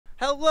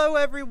Hello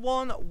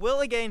everyone,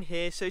 Will again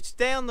here. So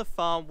today on the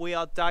farm we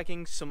are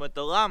dagging some of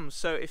the lambs.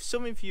 So if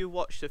some of you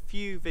watched a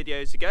few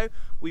videos ago,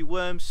 we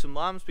wormed some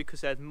lambs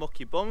because they had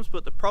mucky bums,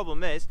 but the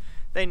problem is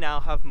they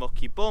now have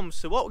mucky bums.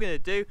 So what we're going to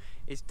do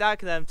is dag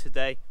them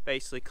today,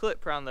 basically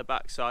clip around their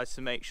backsides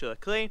to make sure they're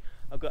clean.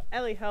 I've got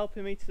Ellie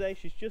helping me today,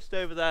 she's just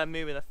over there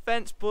moving a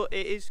fence, but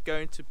it is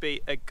going to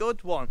be a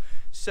good one.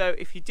 So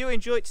if you do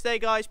enjoy it today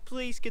guys,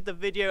 please give the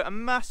video a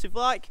massive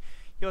like.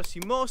 You want to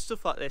see more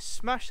stuff like this,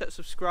 smash that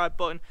subscribe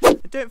button,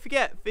 and don't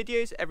forget,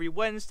 videos every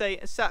Wednesday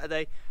and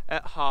Saturday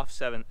at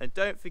 7:30, and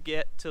don't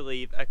forget to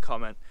leave a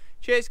comment.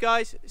 Cheers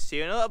guys, see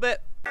you in a little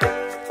bit.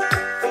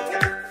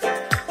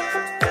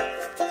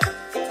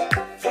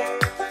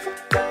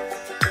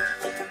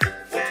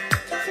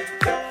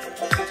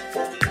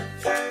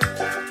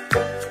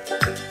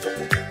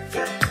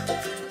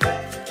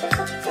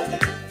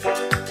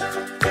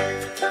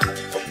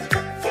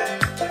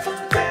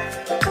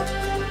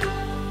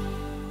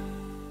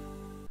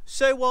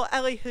 So while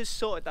Ellie has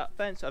sorted that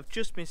fence, I've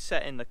just been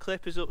setting the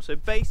clippers up. So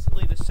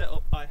basically the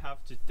setup I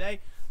have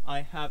today,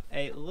 I have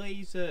a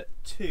Laser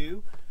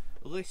 2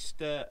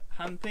 Lister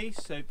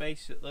handpiece. So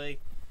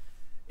basically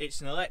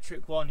it's an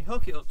electric one, you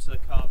hook it up to the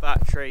car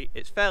battery.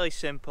 It's fairly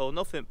simple,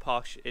 nothing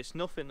posh, it's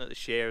nothing that the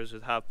shearers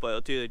would have, but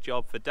it'll do the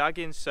job for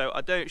dagging. So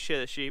I don't shear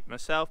the sheep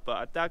myself, but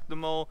I dag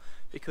them all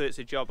because it's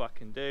a job I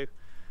can do.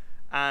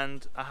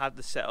 And I have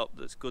the setup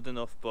that's good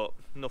enough, but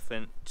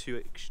nothing too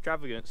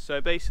extravagant. So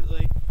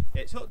basically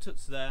it's hooked up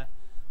to there,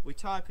 we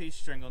tie a piece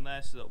of string on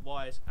there so that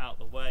wire's out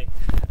the way,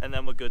 and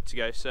then we're good to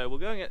go. So we're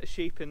going to get the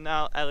sheep in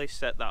now. Ellie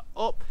set that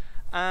up,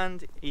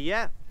 and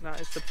yeah,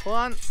 that is the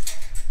plan.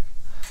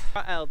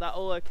 Right, Elle, that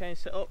all okay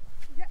set up?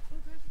 Yeah, all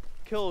good.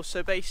 Cool.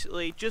 So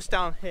basically just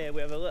down here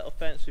we have a little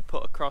fence we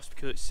put across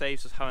because it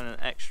saves us having an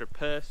extra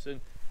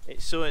person.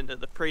 It's something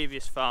that the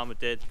previous farmer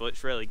did, but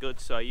it's really good,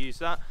 so I use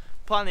that.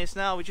 Plan is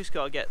now we just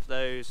got to get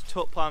those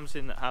tuck lambs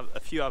in that have a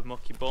few have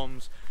mucky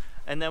bums,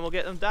 and then we'll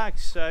get them dagged.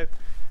 So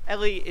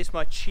Ellie is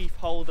my chief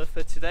holder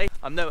for today.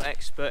 I'm no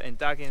expert in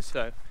dagging,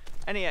 so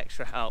any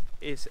extra help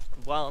is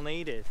well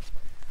needed.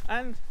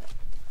 And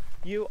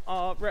you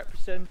are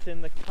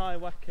representing the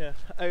Kaiwaka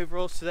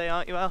overalls today,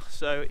 aren't you, Elle?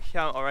 So if you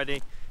haven't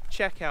already,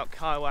 check out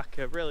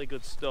Kaiwaka, really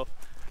good stuff.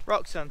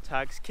 Roxanne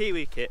tags,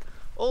 Kiwi kit,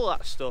 all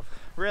that stuff,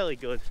 really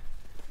good.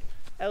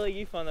 Ellie,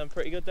 you find them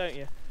pretty good, don't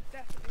you?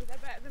 Definitely, they're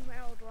better than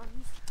my old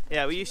ones.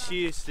 Yeah, we used to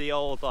use the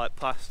old like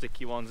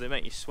plasticky ones, they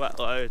make you sweat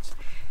loads.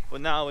 But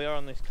now we are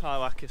on this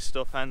Kaiwaka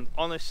stuff, and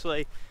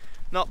honestly,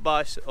 not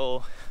biased at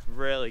all,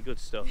 really good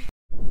stuff.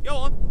 Go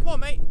on, come on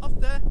mate, off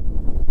there.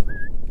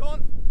 Go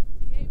on.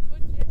 Yeah,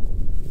 budget.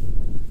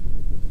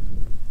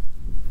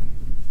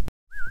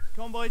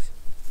 Come on boys.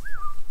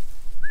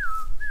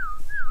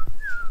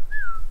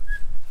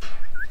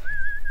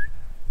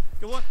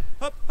 Go on,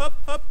 hop, hop,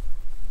 hop.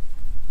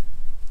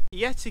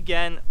 Yet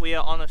again we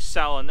are on a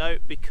sour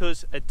note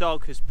because a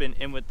dog has been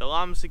in with the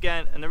lambs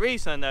again, and the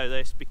reason I know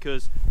this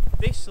because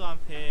this lamb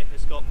here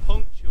has got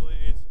puncture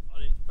wounds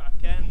on its back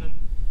end, and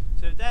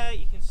so there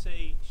you can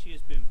see she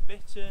has been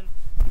bitten.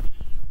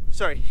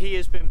 Sorry, he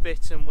has been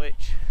bitten,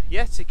 which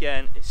yet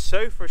again is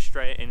so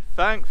frustrating.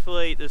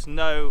 Thankfully there's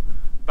no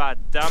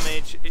bad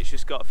damage, it's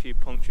just got a few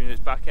punctures in its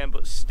back end,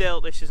 but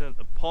still this isn't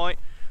the point.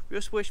 We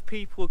just wish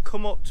people would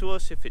come up to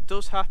us if it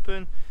does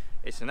happen.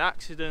 It's an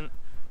accident,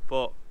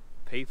 but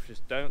people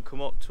just don't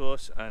come up to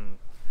us, and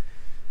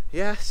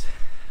yes,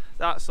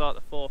 that's like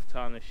the 4th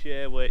time this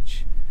year,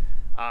 which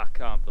I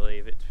can't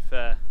believe it, to be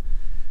fair.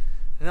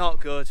 Not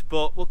good,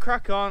 but we'll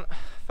crack on.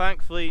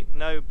 Thankfully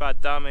no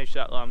bad damage,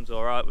 that lamb's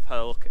alright, we've had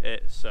a look at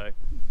it, so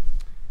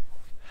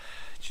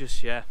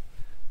just yeah,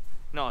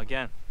 not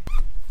again.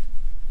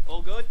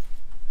 All good?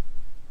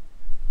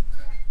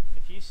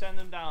 If you send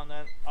them down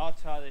then I'll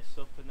tie this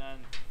up and then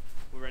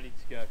we're ready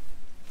to go.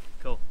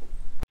 Cool.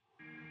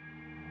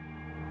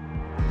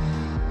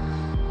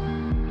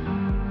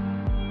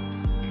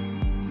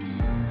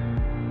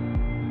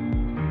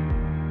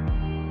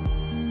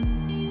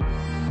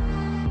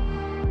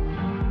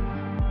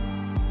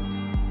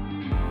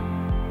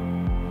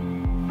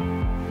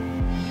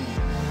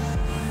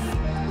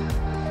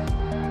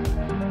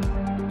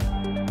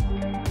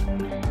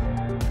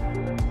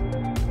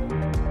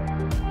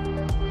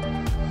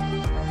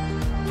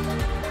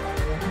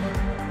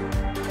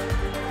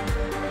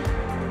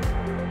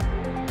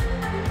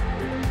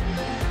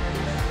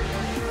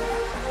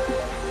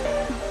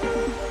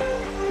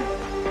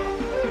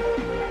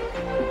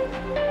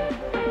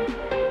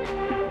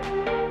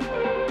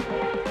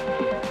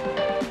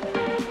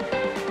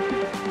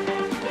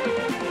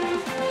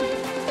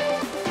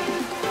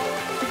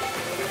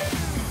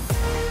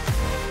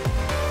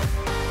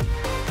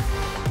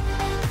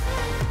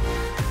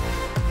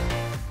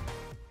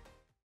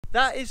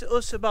 That is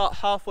us about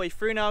halfway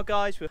through now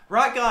guys.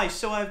 Right guys,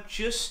 so I've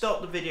just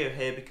stopped the video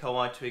here because I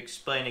wanted to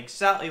explain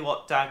exactly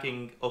what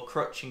dagging or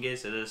crutching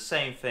is. They're the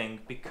same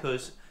thing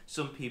because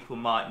some people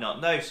might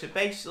not know. So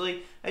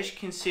basically, as you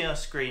can see on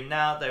screen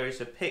now, there is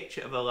a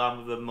picture of a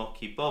lamb with a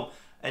mucky bum,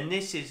 and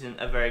this isn't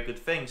a very good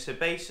thing. So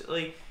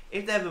basically,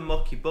 If they have a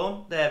mucky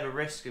bum, they have a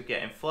risk of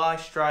getting fly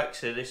strike,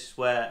 so this is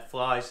where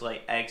flies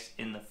lay eggs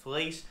in the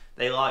fleece.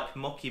 They like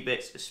mucky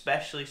bits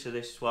especially, so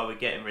this is why we're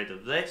getting rid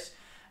of this.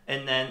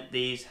 And then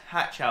these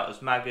hatch out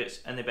as maggots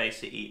and they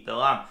basically eat the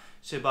lamb.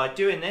 So by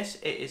doing this,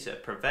 it is a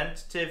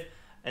preventative.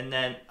 And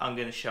then I'm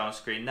going to show on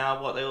screen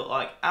now what they look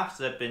like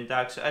after they've been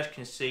dagged. So as you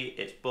can see,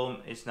 its bum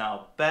is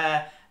now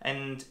bare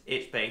and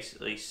it's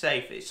basically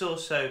safe. It's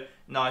also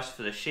nice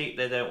for the sheep.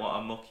 They don't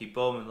want a mucky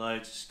bum and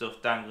loads of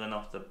stuff dangling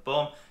off the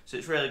bum. So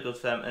it's really good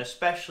for them, and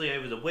especially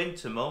over the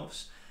winter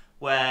months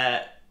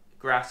where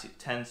grass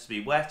tends to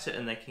be wetter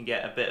and they can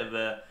get a bit of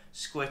a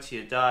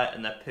squittier diet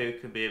and their poo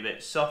can be a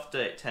bit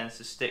softer. It tends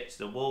to stick to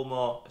the wool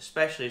more,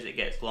 especially as it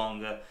gets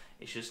longer.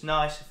 It's just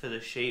nicer for the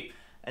sheep.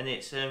 And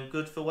it's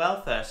good for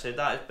welfare, so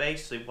that is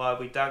basically why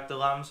we dag the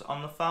lambs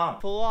on the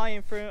farm.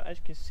 Flying through, as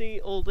you can see,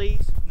 all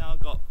these have now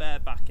got bare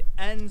back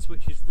ends,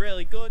 which is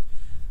really good.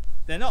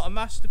 They're not a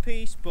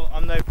masterpiece, but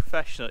I'm no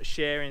professional at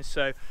shearing,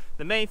 so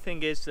the main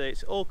thing is that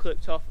it's all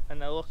clipped off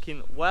and they're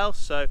looking well,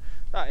 so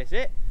that is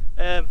it.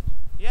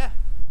 Yeah,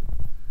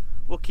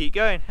 we'll keep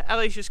going.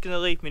 Ellie's just going to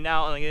leave me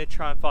now and I'm going to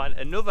try and find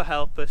another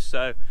helper,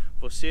 so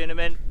we'll see you in a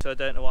minute. So I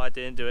don't know why I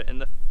didn't do it in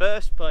the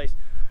first place,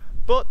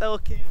 but they're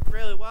looking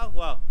really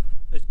well.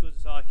 As good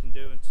as I can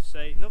do, and to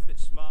say nothing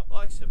smart, but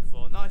like I said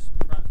before, nice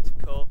and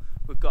practical.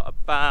 We've got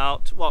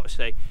about, what would I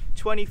say,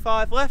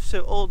 25 left,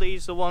 so all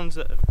these are the ones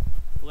that are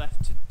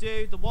left to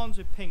do. The ones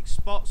with pink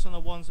spots on the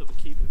ones that we're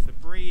keeping for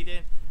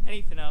breeding.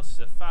 Anything else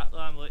is a fat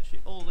lamb. Literally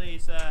all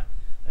these there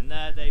and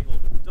there, they've all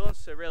been done,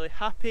 so really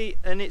happy,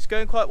 and it's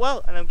going quite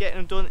well, and I'm getting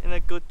them done in a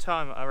good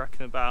time. I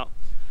reckon about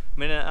a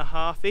minute and a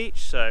half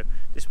each, so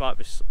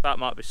that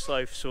might be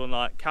slow for someone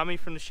like Cammy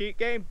from the sheep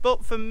game,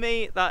 but for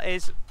me that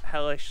is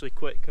hellishly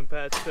quick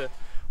compared to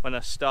when I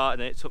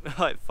started. It took me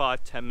like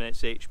 5-10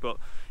 minutes each, but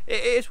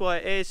it is what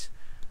it is.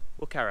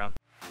 We'll carry on.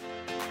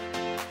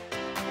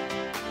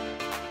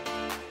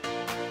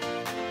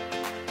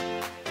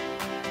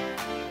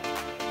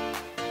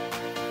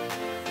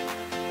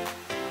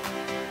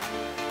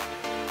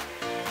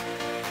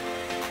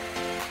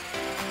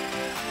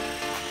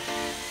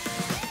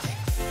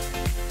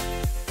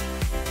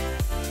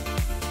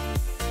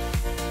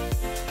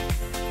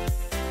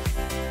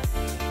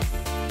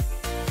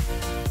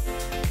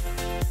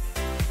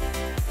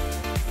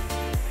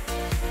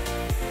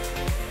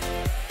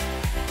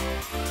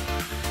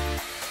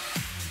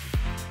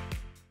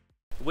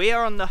 We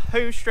are on the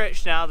home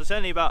stretch now. There's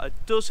only about a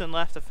dozen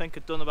left. I think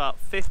I've done about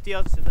 50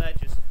 odd, so they're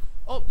just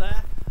up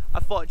there. I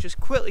thought I'd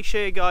just quickly show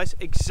you guys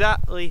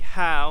exactly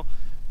how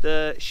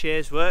the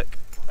shears work.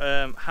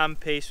 Hand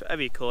piece,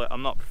 whatever you call it,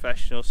 I'm not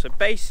professional. So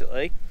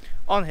basically,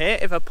 on here,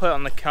 if I put it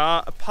on the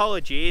car,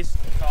 apologies,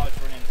 the car's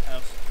running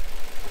else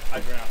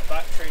I'd run out of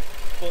battery,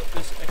 but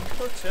there's a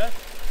cutter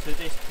to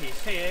this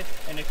piece here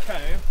and a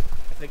comb,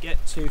 if I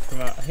get two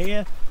from out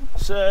here.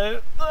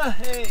 So,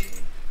 hey.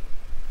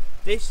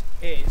 This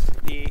is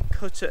the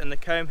cutter and the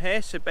comb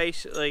here. So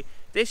basically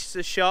this is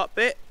the sharp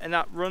bit and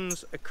that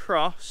runs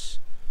across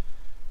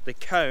the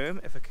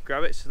comb, if I could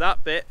grab it, so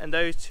that bit, and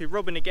those two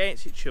rubbing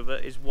against each other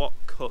is what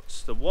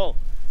cuts the wool.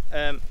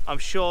 I'm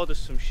sure there's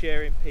some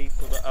shearing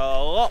people that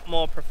are a lot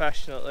more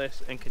professional at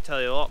this and can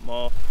tell you a lot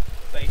more.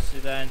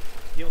 Basically then,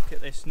 if you look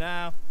at this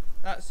now,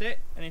 that's it,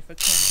 and if I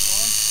turn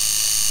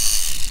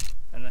it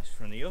on, and that's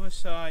from the other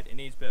side, it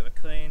needs a bit of a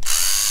clean.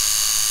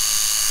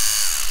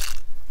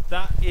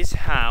 That is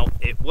how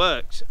it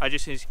works. I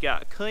just need to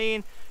get it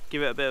clean,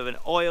 give it a bit of an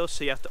oil,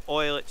 so you have to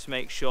oil it to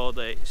make sure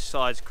that it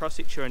slides across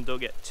each other and don't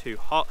get too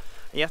hot.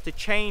 And you have to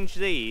change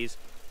these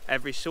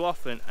every so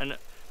often. And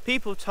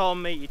people told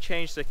me you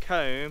change the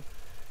cutter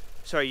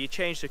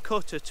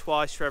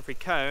twice for every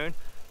cone,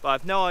 but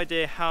I've no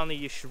idea how many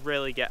you should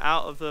really get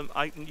out of them.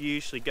 I can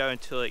usually go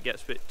until it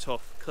gets a bit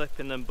tough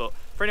clipping them, but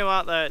for anyone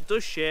out there that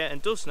does shear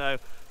and does know,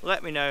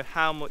 let me know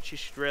how much you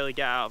should really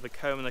get out of a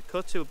comb and a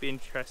cutter. It would be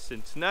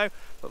interesting to know.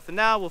 But for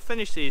now, we'll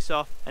finish these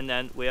off and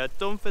then we are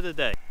done for the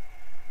day.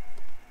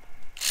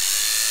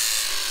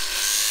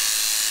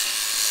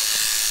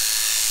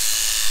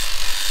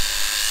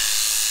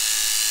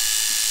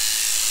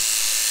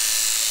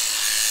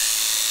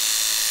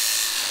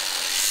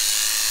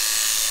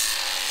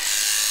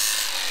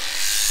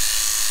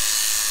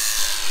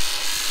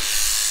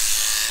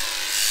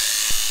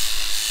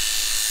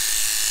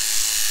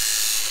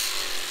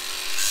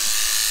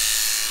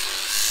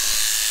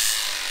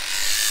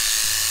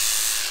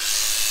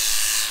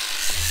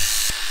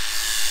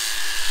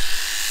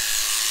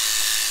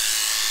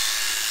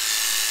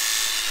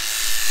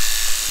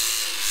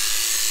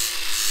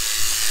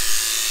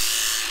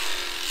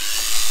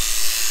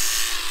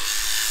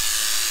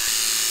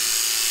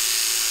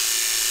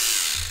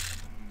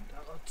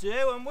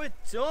 And we're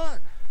done.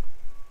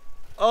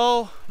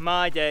 Oh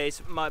my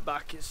days, my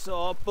back is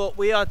sore, but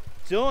we are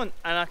done,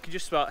 and I can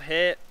just about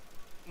hear.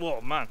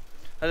 Whoa man,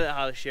 I don't know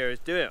how the shearers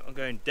do it. I'm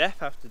going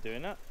deaf after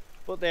doing that,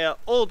 but they are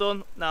all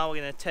done. Now we're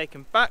going to take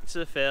them back to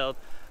the field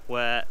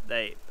where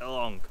they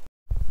belong.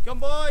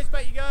 Come on boys,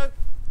 back you go.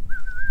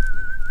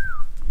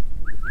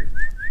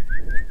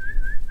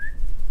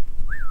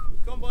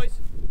 Come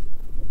boys.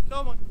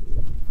 Come on.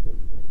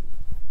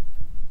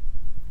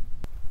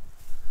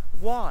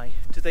 Why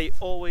do they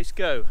always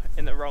go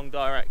in the wrong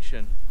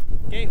direction?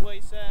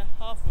 Gateway's there,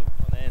 half of them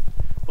gone in,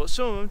 but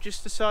some of them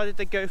just decided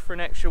to go for an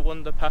extra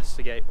wonder past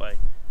the gateway.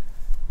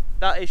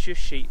 That is just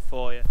sheep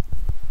for you.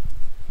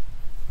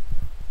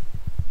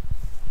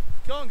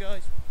 Come on,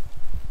 guys.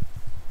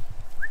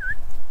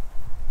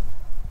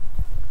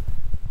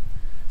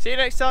 See you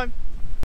next time.